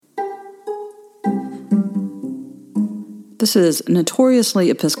This is Notoriously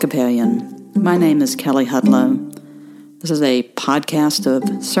Episcopalian. My name is Kelly Hudlow. This is a podcast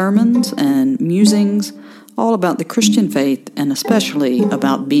of sermons and musings all about the Christian faith and especially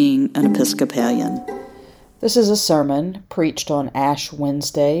about being an Episcopalian. This is a sermon preached on Ash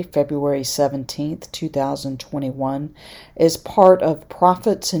Wednesday, February 17th, 2021, as part of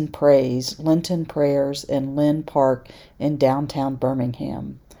Prophets in Praise, Lenten Prayers in Lynn Park in downtown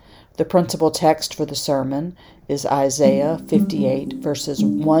Birmingham. The principal text for the sermon is Isaiah 58, verses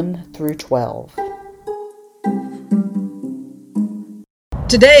 1 through 12.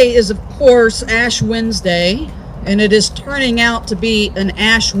 Today is, of course, Ash Wednesday, and it is turning out to be an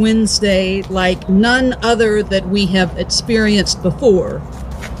Ash Wednesday like none other that we have experienced before.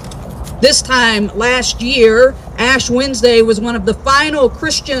 This time last year, Ash Wednesday was one of the final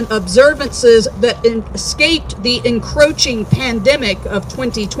Christian observances that escaped the encroaching pandemic of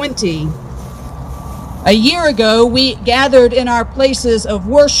 2020. A year ago, we gathered in our places of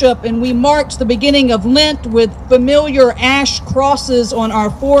worship and we marked the beginning of Lent with familiar ash crosses on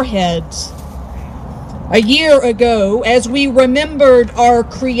our foreheads. A year ago, as we remembered our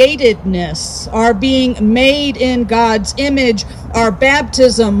createdness, our being made in God's image, our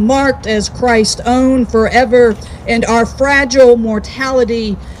baptism marked as Christ's own forever, and our fragile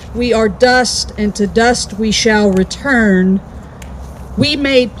mortality, we are dust, and to dust we shall return. We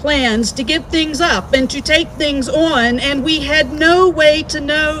made plans to give things up and to take things on, and we had no way to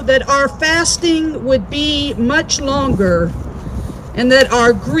know that our fasting would be much longer and that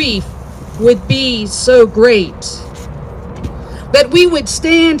our grief would be so great. That we would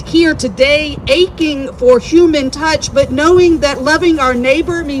stand here today aching for human touch, but knowing that loving our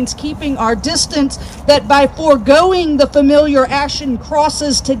neighbor means keeping our distance, that by foregoing the familiar ashen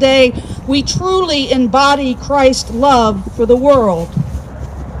crosses today, we truly embody Christ's love for the world.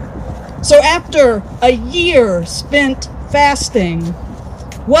 So after a year spent fasting,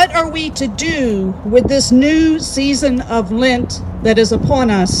 what are we to do with this new season of Lent that is upon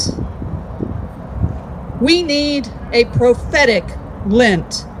us? We need a prophetic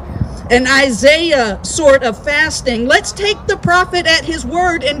Lent, an Isaiah sort of fasting. Let's take the prophet at his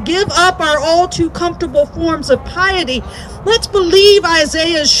word and give up our all too comfortable forms of piety. Let's believe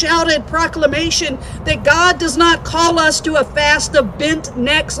Isaiah's shouted proclamation that God does not call us to a fast of bent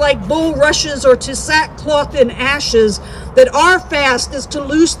necks like bulrushes or to sackcloth and ashes, that our fast is to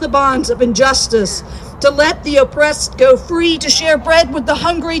loose the bonds of injustice, to let the oppressed go free, to share bread with the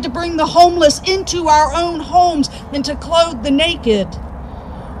hungry, to bring the homeless into our own homes, and to clothe the naked.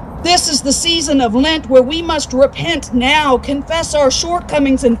 This is the season of Lent where we must repent now, confess our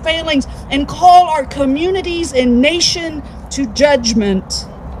shortcomings and failings, and call our communities and nation to judgment.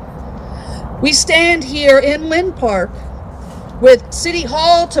 We stand here in Lynn Park with City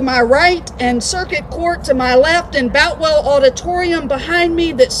Hall to my right and Circuit Court to my left and Boutwell Auditorium behind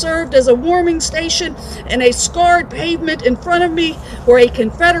me that served as a warming station, and a scarred pavement in front of me where a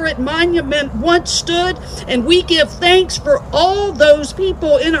Confederate monument once stood. And we give thanks for all those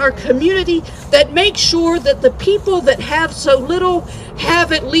people in our community that make sure that the people that have so little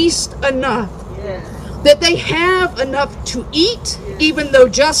have at least enough. That they have enough to eat, even though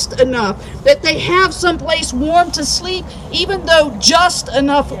just enough. That they have someplace warm to sleep, even though just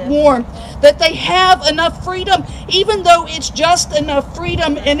enough warmth. That they have enough freedom, even though it's just enough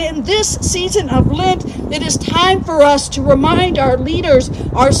freedom. And in this season of Lent, it is time for us to remind our leaders,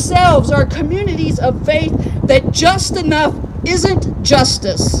 ourselves, our communities of faith, that just enough isn't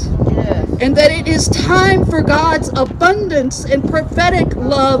justice. And that it is time for God's abundance and prophetic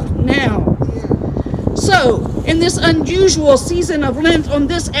love now. So, in this unusual season of Lent, on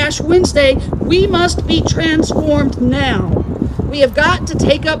this Ash Wednesday, we must be transformed now. We have got to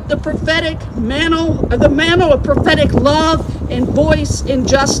take up the prophetic mantle, the mantle of prophetic love and voice in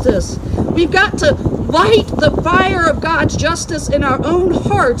justice. We've got to light the fire of God's justice in our own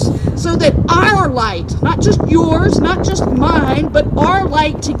hearts so that our light, not just yours, not just mine, but our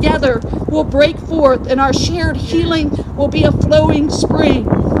light together will break forth and our shared healing will be a flowing spring.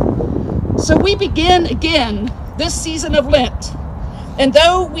 So we begin again this season of Lent. And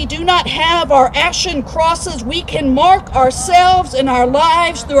though we do not have our ashen crosses, we can mark ourselves and our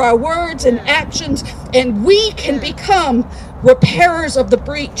lives through our words and actions, and we can become repairers of the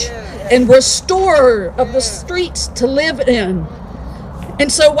breach and restorer of the streets to live in.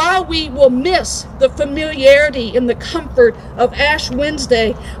 And so while we will miss the familiarity and the comfort of Ash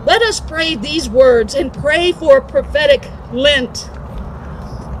Wednesday, let us pray these words and pray for a prophetic Lent.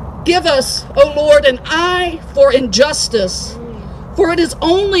 Give us, O Lord, an eye for injustice, for it is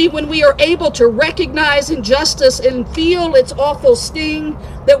only when we are able to recognize injustice and feel its awful sting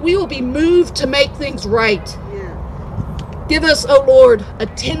that we will be moved to make things right. Give us, O Lord, a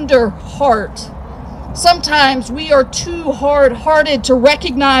tender heart. Sometimes we are too hard-hearted to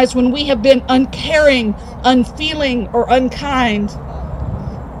recognize when we have been uncaring, unfeeling, or unkind.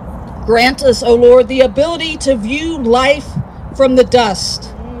 Grant us, O Lord, the ability to view life from the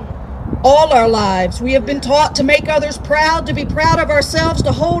dust. All our lives, we have been taught to make others proud, to be proud of ourselves,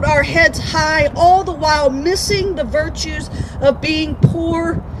 to hold our heads high, all the while missing the virtues of being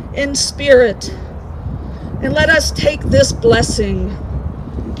poor in spirit. And let us take this blessing.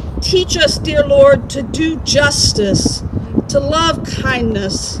 Teach us, dear Lord, to do justice, to love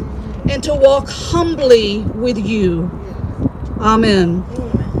kindness, and to walk humbly with you. Amen.